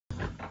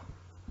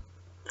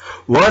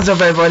What's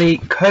up everybody,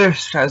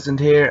 Kyler2000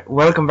 here,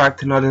 welcome back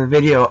to another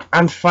video,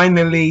 and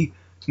finally,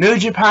 New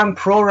Japan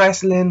Pro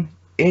Wrestling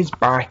is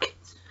back.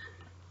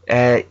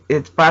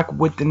 It's back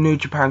with the New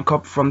Japan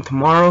Cup from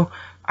tomorrow.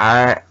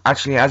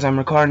 Actually, as I'm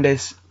recording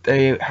this,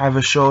 they have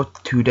a show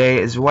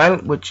today as well,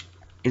 which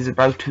is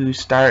about to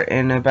start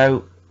in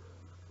about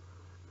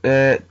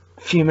a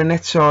few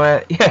minutes,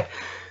 so yeah.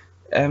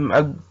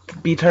 I'll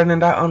be turning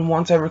that on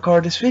once I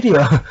record this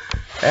video.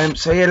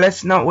 So yeah,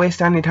 let's not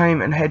waste any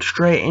time and head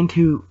straight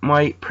into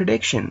my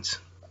predictions.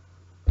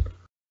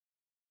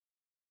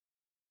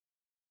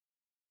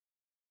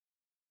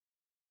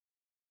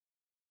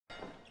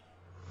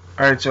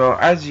 Alright, so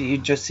as you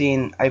just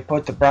seen, I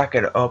put the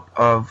bracket up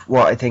of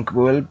what I think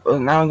will.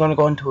 Now I'm going to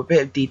go into a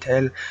bit of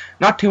detail,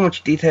 not too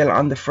much detail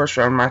on the first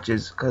round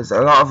matches, because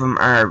a lot of them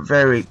are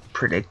very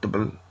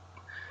predictable.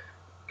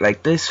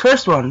 Like this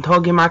first one,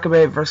 Togi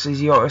Makabe versus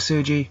Yota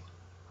Tsuji.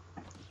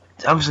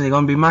 It's obviously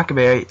going to be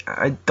Makabe.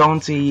 I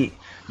don't see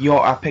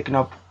Yota picking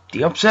up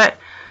the upset.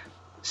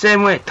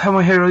 Same with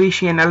Tomohiro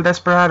Ishii and El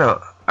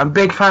Desperado. I'm a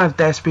big fan of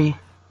Despi,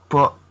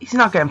 but he's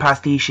not getting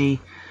past Ishii.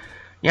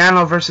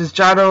 Yano versus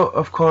Jado,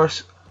 of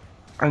course.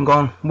 I'm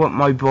going with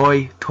my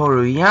boy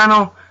Toru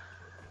Yano.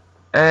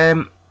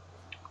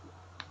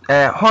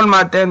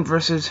 Honma then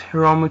versus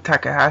Hiromu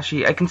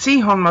Takahashi. I can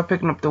see Honma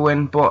picking up the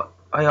win, but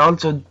I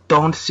also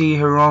don't see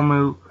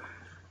Hiromu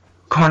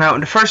coming out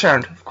in the first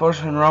round. Of course,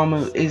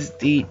 Hiromu is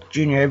the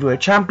junior heavyweight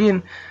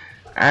champion,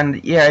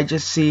 and yeah, I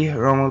just see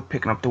Hiromu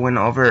picking up the win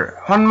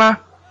over Honma.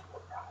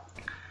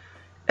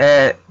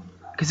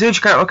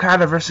 Kazuchika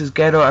Okada versus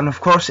Gedo, and of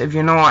course, if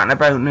you know anything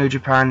about New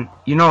Japan,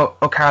 you know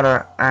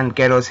Okada and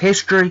Gedo's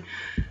history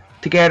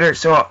together,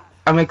 so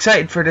I'm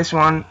excited for this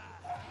one.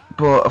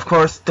 But of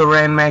course, the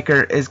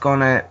Rainmaker is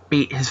gonna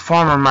beat his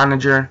former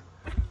manager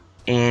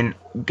in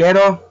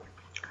Gedo.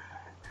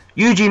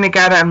 Yuji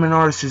Nagata and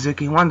Minoru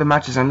Suzuki, one of the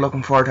matches I'm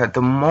looking forward to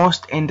the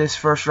most in this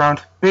first round.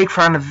 Big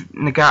fan of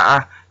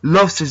Nagata,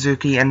 love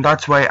Suzuki, and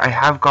that's why I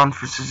have gone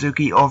for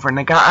Suzuki over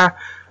Nagata.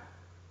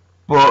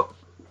 But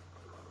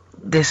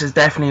this is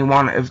definitely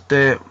one of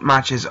the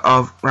matches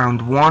of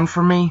round one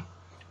for me.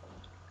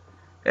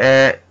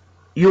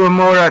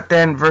 Uemura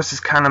then versus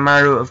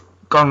Kanemaru. I've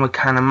gone with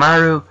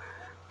Kanemaru.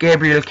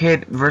 Gabriel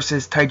Kidd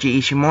versus Taiji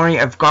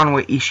Ishimori. I've gone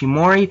with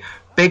Ishimori.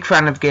 Big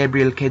fan of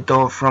Gabriel Kidd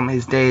though from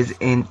his days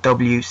in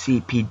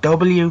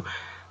WCPW,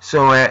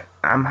 so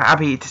I'm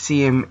happy to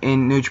see him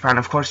in New Japan.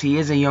 Of course, he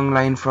is a young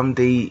lion from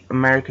the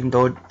American in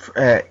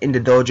the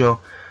dojo,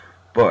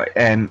 but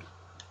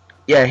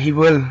yeah, he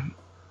will.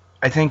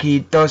 I think he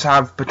does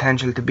have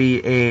potential to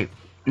be a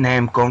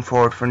name going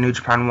forward for New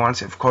Japan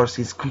once, of course,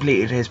 he's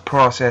completed his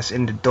process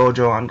in the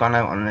dojo and gone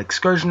out on an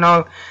excursion.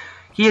 All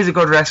he is a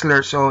good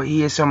wrestler, so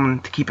he is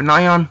someone to keep an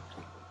eye on.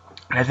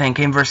 I think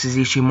him versus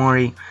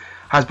Ishimori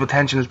has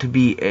potential to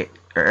be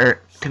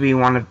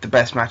one of the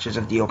best matches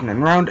of the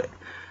opening round,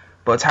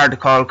 but it's hard to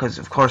call because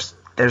of course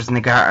there's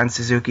Nagata and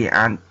Suzuki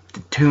and the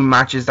two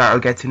matches that I'll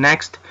get to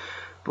next.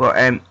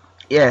 But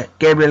yeah,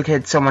 Gabriel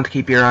Kidd, someone to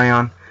keep your eye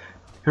on.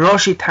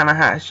 Hiroshi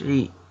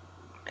Tanahashi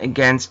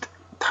against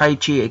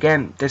Taichi,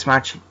 again this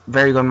match,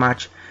 very good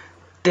match.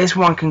 This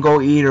one can go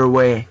either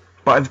way,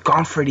 but I've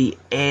gone for the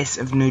ace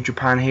of New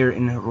Japan here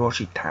in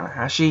Hiroshi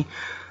Tanahashi.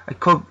 It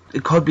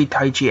could be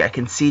Taichi. I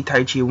can see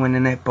Taichi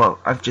winning it, but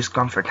I've just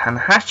gone for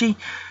Tanahashi.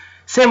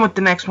 Same with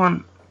the next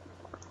one.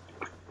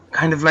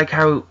 Kind of like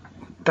how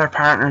their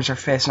partners are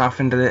facing off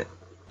into the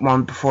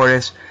one before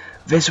this.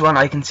 This one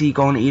I can see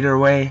going either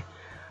way,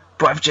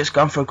 but I've just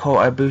gone for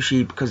Kota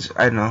Ibushi because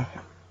I don't know.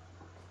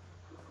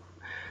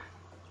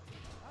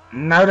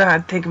 Now that I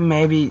think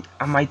maybe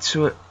I might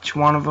switch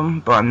one of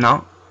them, but I'm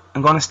not.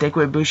 I'm going to stick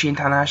with Ibushi and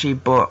Tanahashi,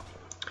 but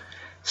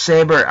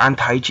Sabre and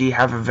Taichi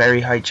have a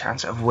very high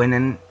chance of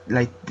winning.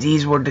 Like,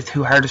 these were the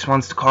two hardest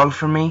ones to call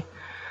for me,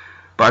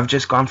 but I've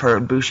just gone for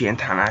Ibushi and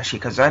Tanahashi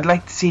because I'd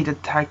like to see the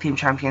tag team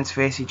champions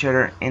face each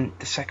other in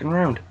the second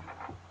round.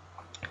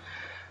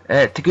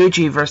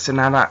 Taguchi versus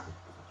Sanada.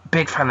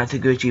 Big fan of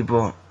Taguchi,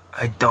 but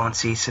I don't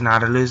see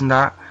Sanada losing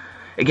that.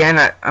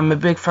 Again, I'm a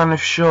big fan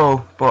of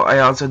Sho, but I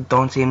also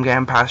don't see him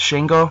getting past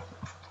Shingo.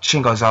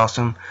 Shingo's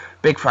awesome.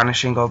 Big fan of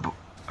Shingo, but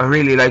I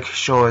really like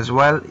Sho as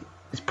well.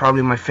 It's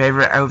probably my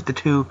favourite out of the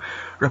two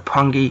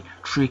Roppongi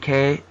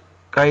 3K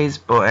guys,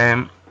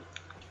 but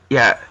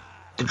yeah,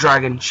 the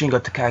Dragon Shingo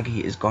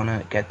Takagi is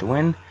gonna get the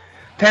win.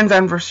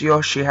 Tenzan versus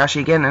Yoshihashi,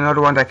 again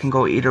another one that can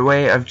go either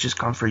way. I've just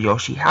gone for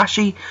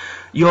Yoshihashi.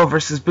 Yo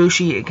versus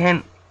Bushi,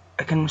 again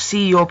I can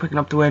see Yo picking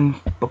up the win,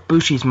 but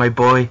Bushi's my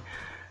boy,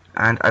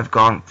 and I've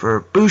gone for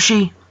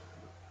Bushi.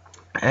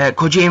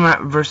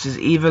 Kojima versus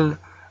Evil.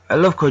 I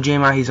love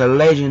Kojima, he's a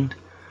legend,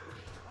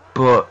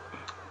 but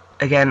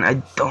again, I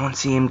don't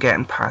see him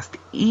getting past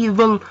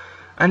Evil.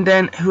 And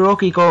then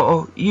Hiroki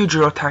Goto,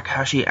 Yujiro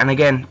Takahashi. And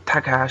again,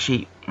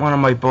 Takahashi, one of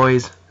my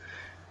boys.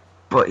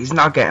 But he's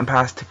not getting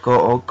past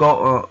Goto.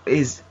 Goto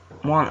is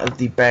one of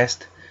the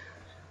best.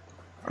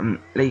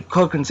 They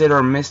could consider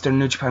him Mr.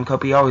 New Japan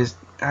Cup. He always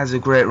has a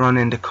great run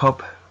in the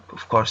Cup.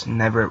 Of course,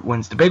 never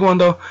wins the big one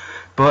though.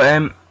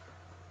 But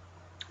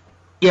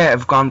yeah,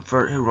 I've gone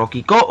for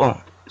Hiroki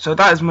Goto. So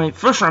that is my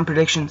first round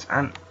predictions,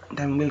 and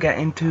then we'll get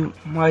into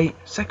my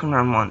second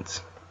round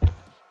ones.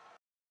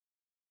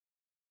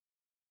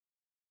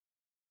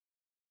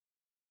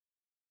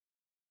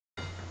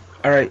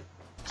 Alright,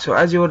 so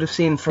as you would have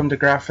seen from the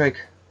graphic,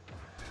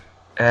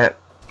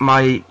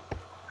 my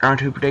round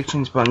 2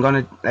 predictions, but I'm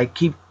gonna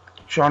keep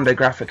showing the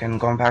graphic and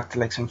going back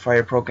to some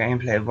Fire Pro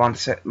gameplay of one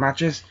set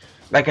matches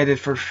like I did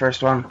for the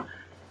first one,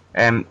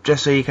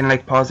 just so you can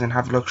pause and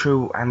have a look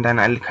through, and then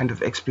I'll kind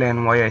of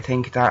explain why I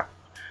think that.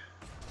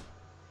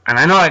 And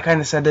I know I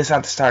kind of said this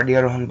at the start of the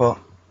other one, but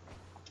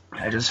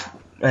I just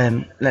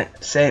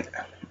say it.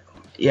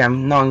 Yeah,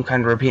 I'm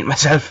kind of repeating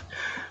myself,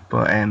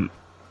 but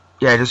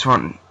yeah, I just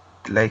want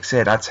to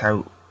say that's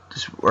how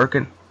this is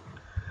working.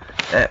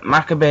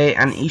 Makabe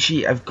and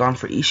Ishii, I've gone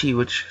for Ishii,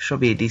 which should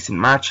be a decent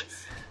match.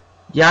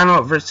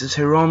 Yano versus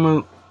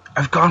Hiromu,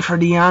 I've gone for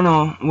the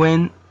Yano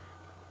win.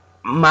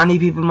 Many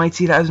people might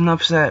see that as an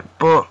upset,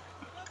 but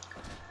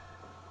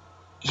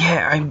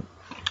yeah,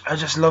 I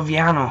just love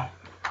Yano,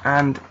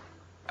 and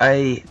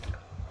I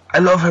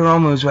love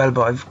Hiromu as well,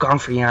 but I've gone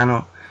for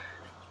Yano.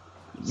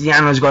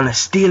 Yano's going to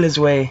steal his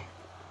way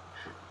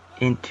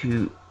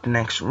into the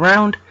next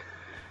round.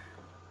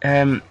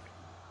 Then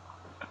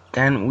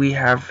we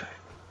have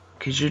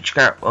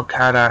Kazuchika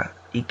Okada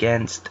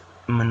against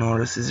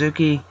Minoru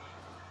Suzuki,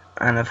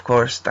 and of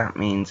course that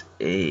means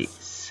a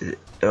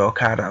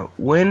Okada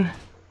win.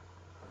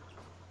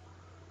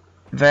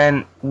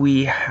 Then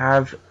we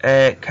have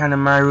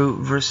Kanemaru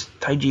versus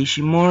Taiji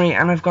Ishimori,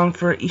 and I've gone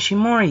for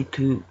Ishimori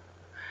to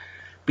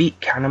beat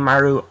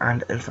Kanemaru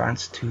and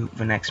advance to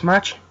the next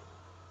match,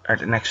 or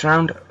the next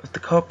round of the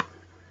cup.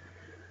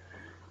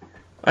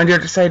 On the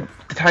other side,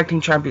 the tag team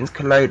champions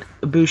collide,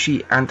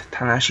 Ibushi and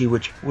Tanahashi,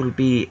 which will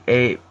be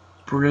a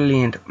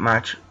brilliant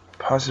match,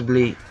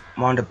 possibly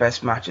one of the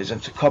best matches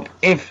of the cup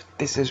if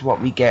this is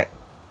what we get.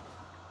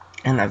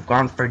 And I've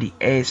gone for the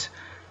ace,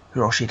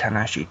 Hiroshi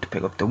Tanahashi, to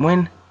pick up the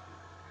win.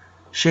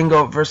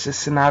 Shingo versus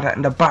Sanada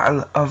in the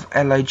Battle of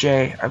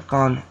LIJ, I've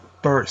gone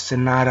for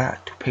Sanada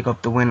to pick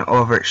up the win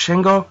over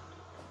Shingo.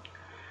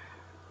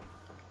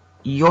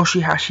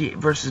 Yoshihashi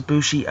versus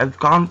Bushi, I've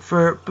gone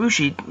for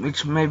Bushi,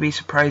 which may be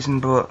surprising,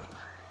 but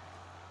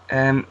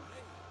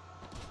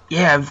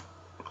yeah,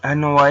 I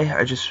don't know why,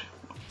 I just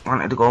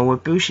wanted to go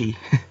with Bushi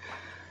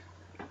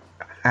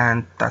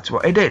and that's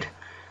what I did.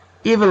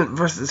 Evil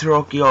versus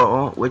Hiroki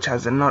Goto, which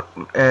has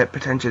a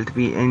potential to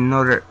be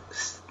another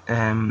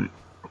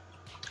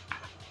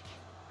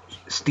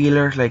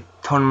stealer,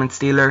 tournament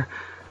stealer.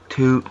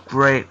 Two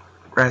great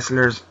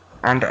wrestlers,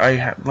 and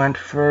I went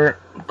for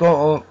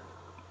Goto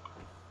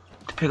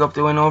to pick up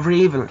the win over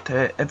Evil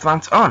to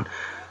advance on.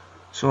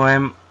 So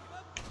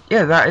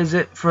yeah, that is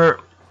it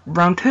for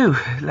round 2.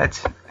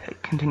 Let's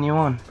continue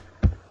on.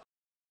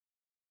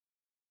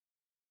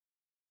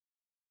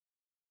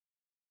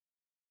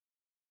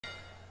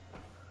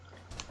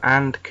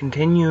 And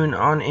continuing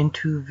on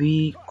into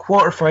the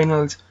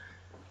quarterfinals,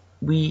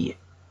 we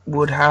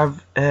would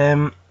have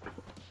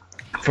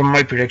from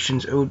my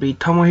predictions, it would be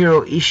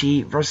Tomohiro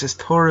Ishii versus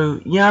Toru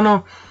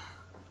Yano,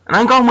 and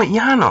I'm going with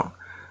Yano.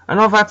 I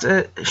know that's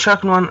a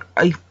shocking one.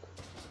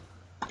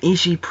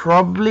 Ishii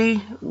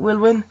probably will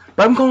win,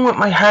 but I'm going with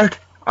my heart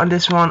on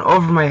this one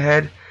over my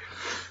head,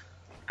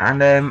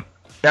 and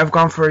I've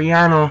gone for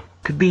Yano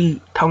to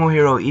beat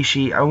Tomohiro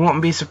Ishii. I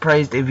wouldn't be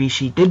surprised if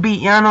Ishii did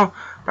beat Yano,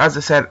 but as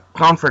I said,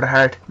 gone for the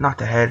heart, not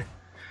the head.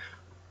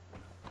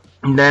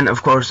 And then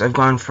of course I've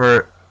gone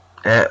for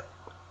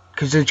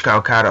Kazuchika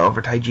Okada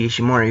over Taiji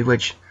Ishimori,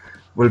 which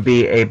will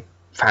be a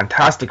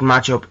fantastic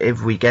matchup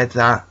if we get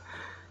that.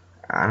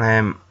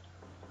 And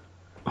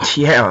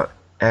yeah,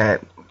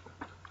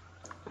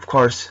 of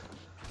course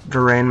the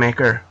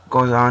Rainmaker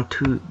goes on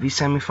to the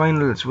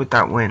semi-finals with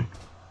that win.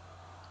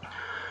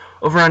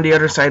 Over on the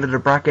other side of the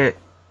bracket,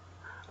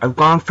 I've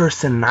gone for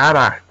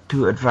Sanada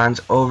to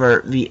advance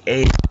over the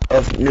ace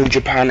of New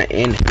Japan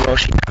in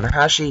Hiroshi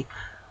Tanahashi.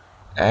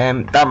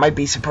 That might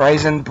be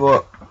surprising,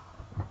 but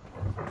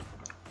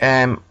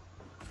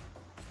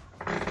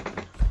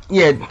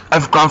yeah,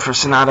 I've gone for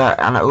Sanada,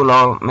 and it will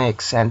all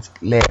make sense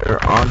later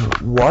on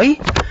why,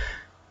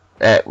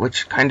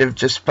 which kind of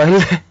just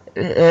spoiled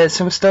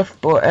some stuff,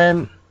 but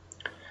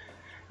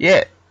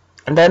yeah.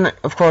 And then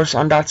of course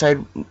on that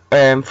side,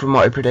 from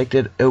what I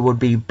predicted, it would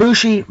be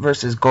Bushi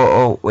versus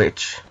Goto,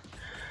 which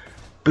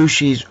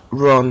Bushi's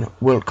run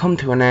will come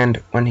to an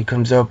end when he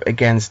comes up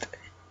against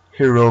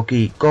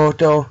Hiroki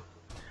Goto.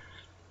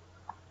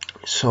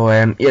 So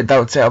yeah, that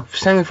would set up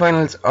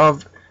semi-finals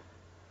of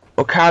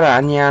Okada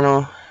and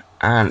Yano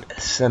and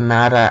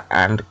Sanada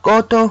and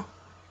Goto.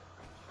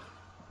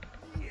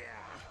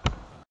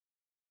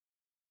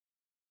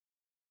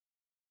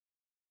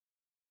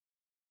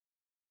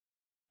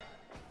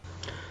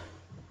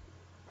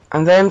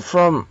 And then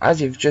from,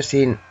 as you've just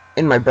seen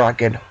in my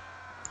bracket,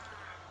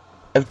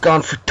 I've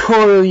gone for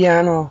Toru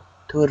Yano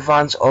to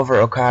advance over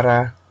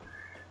Okada.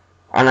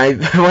 And I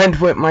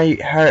went with my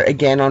heart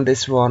again on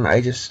this one.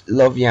 I just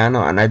love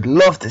Yano, and I'd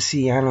love to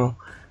see Yano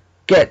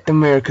get the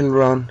miracle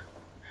run.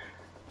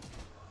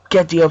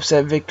 get the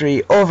upset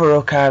victory over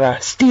Okada,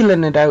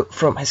 stealing it out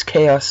from his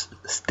Chaos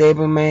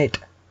stablemate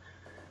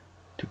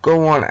to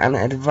go on and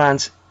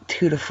advance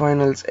to the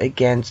finals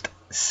against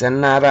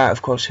Sanada,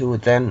 of course, who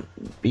would then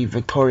be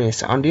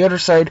victorious on the other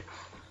side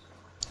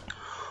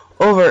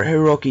over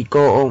Hiroki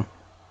Goto.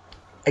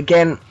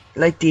 Again,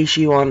 like the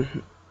Ishii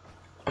one,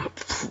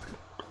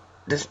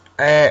 this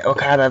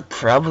Okada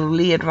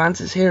probably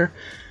advances here,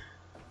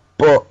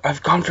 but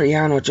I've gone for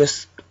Yano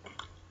just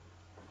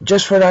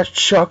for that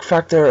shock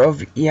factor of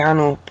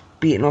Yano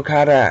beating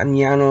Okada and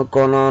Yano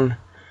going on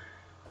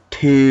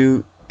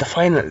to the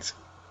finals.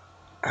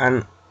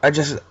 And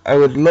I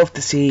would love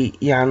to see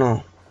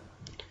Yano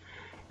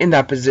in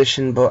that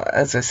position, but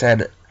as I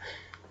said,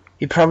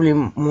 he probably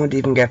won't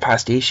even get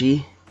past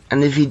Ishii.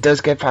 And if he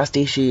does get past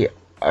Ishii,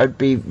 I'd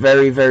be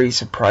very, very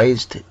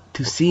surprised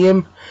to see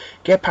him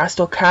get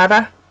past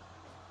Okada,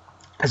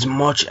 as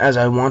much as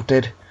I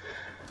wanted.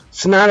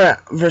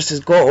 Sanada versus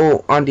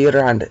Goto, on the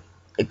other hand,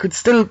 it could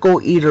still go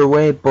either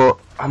way, but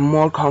I'm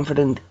more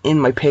confident in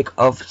my pick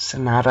of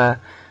Sanada.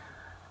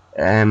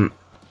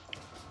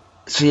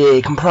 So yeah,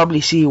 you can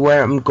probably see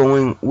where I'm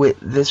going with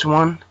this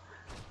one.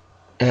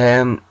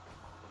 So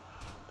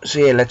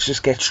yeah, let's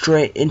just get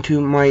straight into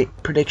my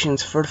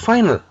predictions for the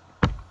final.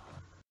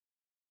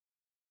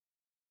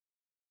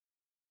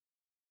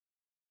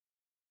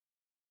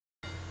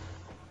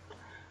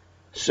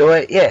 So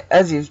yeah,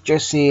 as you've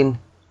just seen,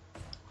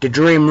 the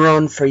dream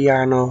run for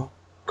Yano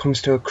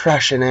comes to a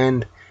crashing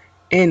end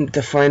in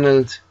the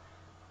finals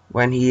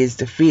when he is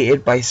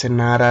defeated by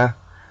Sanada.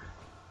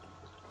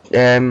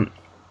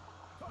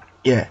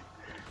 Yeah,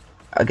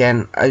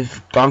 again,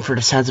 I've gone for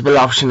the sensible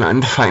option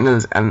in the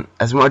finals, and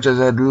as much as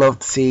I'd love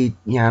to see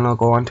Yano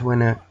go on to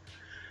win it,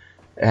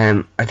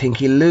 I think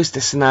he'll lose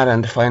to Sanada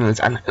in the finals,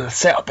 and he'll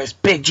set up his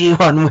big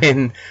G1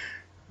 win,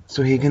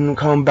 so he can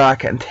come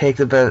back and take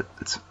the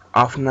belts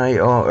off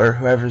Naito or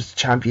whoever's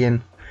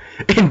champion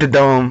in the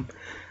Dome.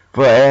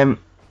 But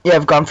yeah,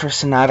 I've gone for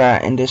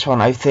Sanada in this one.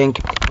 I think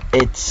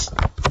it's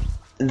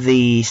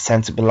the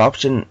sensible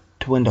option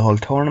to win the whole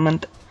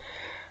tournament.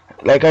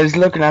 Like, I was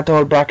looking at the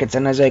whole brackets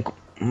and I was like,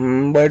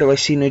 where do I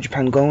see New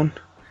Japan going?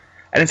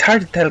 And it's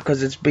hard to tell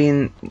because it's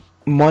been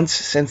months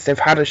since they've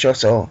had a show,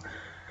 so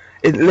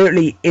it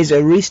literally is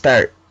a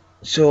restart.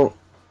 So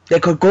they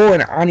could go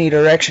in any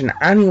direction.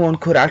 Anyone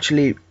could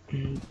actually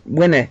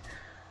win it,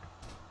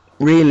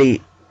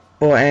 really.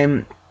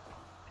 But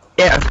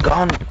yeah, I've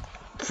gone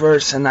for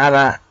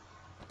Sanada.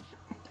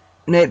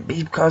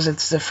 Maybe because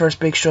it's the first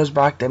big shows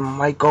back, they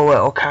might go with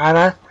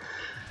Okada.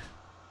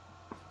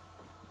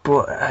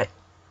 But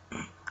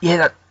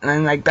yeah,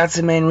 that's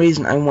the main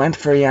reason I went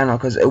for Yano,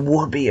 because it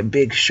would be a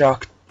big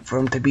shock for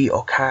him to beat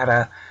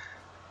Okada.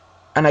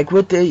 And like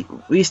with the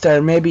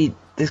restart, maybe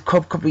this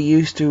cup could be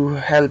used to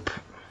help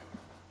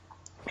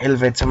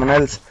elevate someone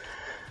else.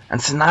 And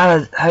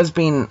Sanada has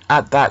been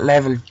at that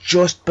level,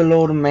 just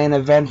below the main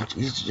event.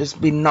 He's just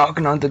been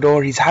knocking on the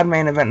door. He's had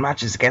main event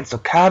matches against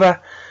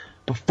Okada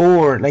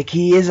before. Like,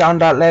 he is on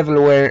that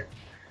level where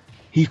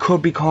he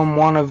could become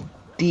one of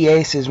the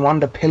aces, one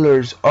of the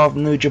pillars of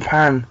New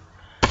Japan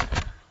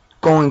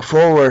going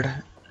forward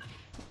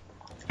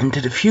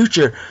into the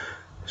future.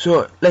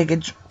 So like,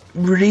 it's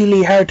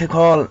really hard to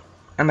call,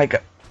 and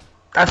like,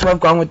 that's why I've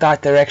gone with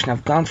that direction.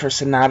 I've gone for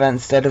Sanada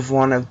instead of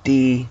one of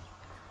the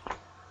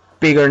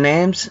bigger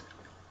names.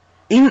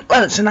 Even,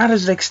 well,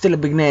 Sanada's like still a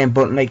big name,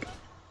 but like,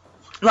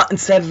 not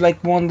instead of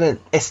like one of the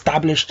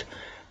established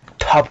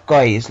top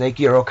guys like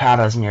your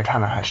Okadas and your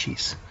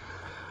Tanahashis.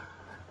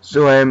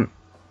 So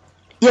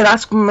yeah,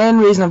 that's the main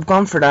reason I've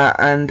gone for that.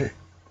 And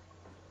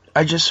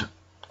I just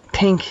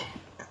think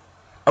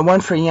I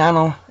went for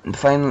Yano in the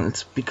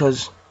finals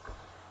because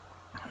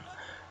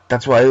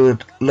that's what I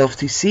would love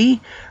to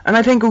see, and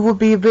I think it would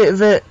be a bit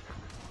of a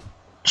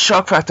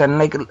shock factor. And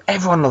like,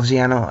 everyone loves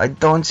Yano. I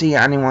don't see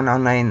anyone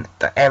online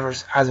that ever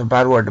has a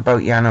bad word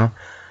about Yano.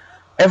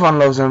 Everyone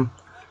loves him,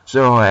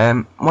 so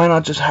why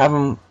not just have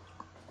him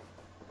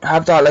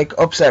have that like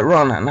upset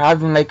run and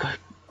have him like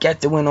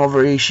get the win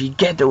over Ishii,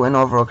 get the win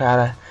over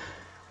Okada,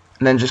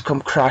 and then just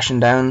come crashing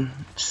down,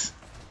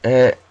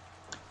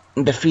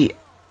 defeat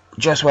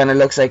just when it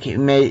looks like he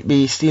may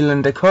be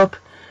stealing the cup.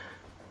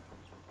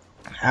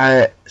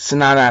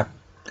 Sanada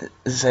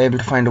is able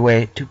to find a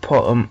way to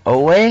put him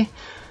away.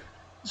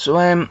 So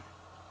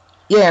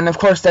yeah, and of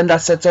course then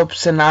that sets up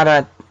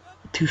Sanada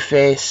to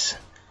face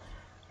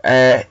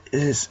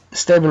his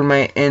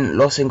stablemate in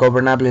Los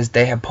Ingobernables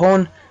de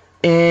Japón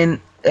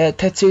in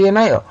Tetsuya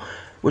Naito,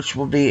 which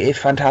will be a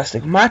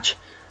fantastic match.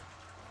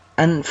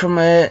 And from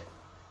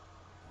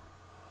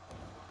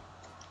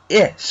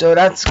yeah, so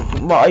that's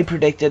what I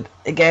predicted.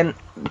 Again,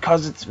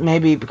 because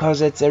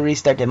it's a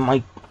restart,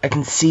 I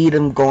can see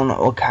them going to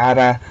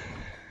Okada.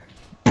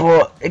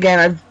 But again,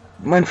 I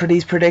went for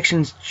these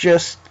predictions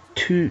just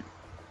to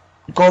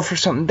go for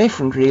something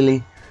different,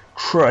 really.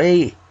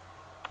 Try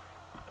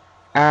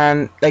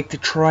and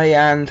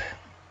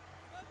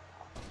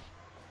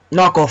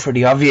not go for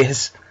the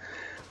obvious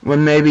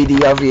when maybe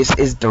the obvious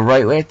is the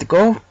right way to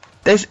go.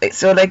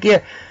 So like,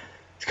 yeah,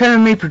 it's kind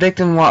of me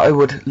predicting what I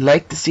would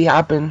like to see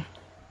happen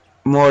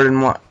more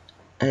than what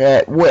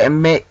with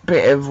a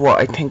bit of what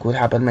I think would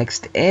happen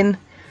mixed in.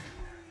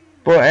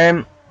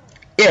 But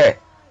yeah,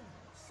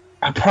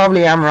 I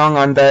probably am wrong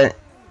on the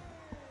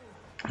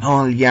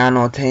whole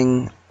Yano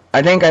thing.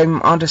 I think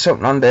I'm onto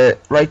something on the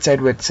right side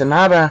with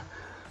Sonata,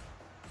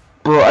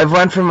 but I've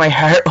went from my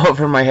heart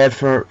over my head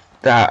for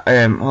that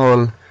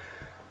whole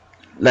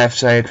left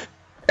side.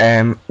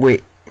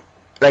 With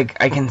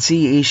like I can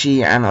see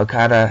Ishii and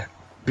Okada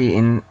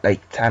beating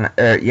like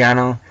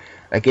Yano.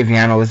 Like if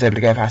Yano was able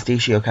to get past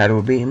Ishii, Okada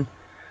would beat him.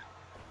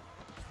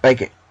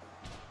 Like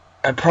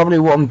I probably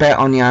wouldn't bet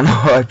on Yano.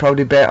 I'd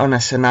probably bet on a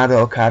Sonata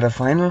Okada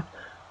final.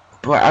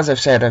 But as I've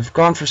said, I've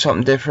gone for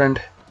something different.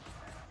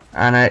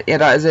 And yeah,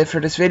 that is it for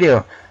this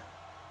video.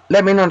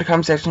 Let me know in the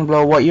comment section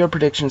below what your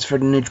predictions for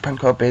the New Japan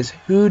Cup is.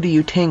 Who do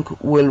you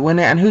think will win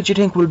it? And who do you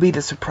think will be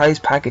the surprise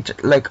package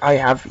like I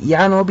have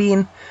Yano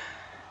being?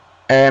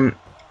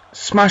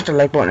 Smash the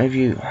like button if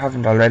you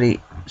haven't already.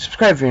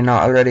 Subscribe if you're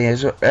not already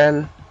as well.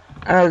 And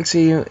I will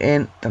see you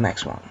in the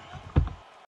next one.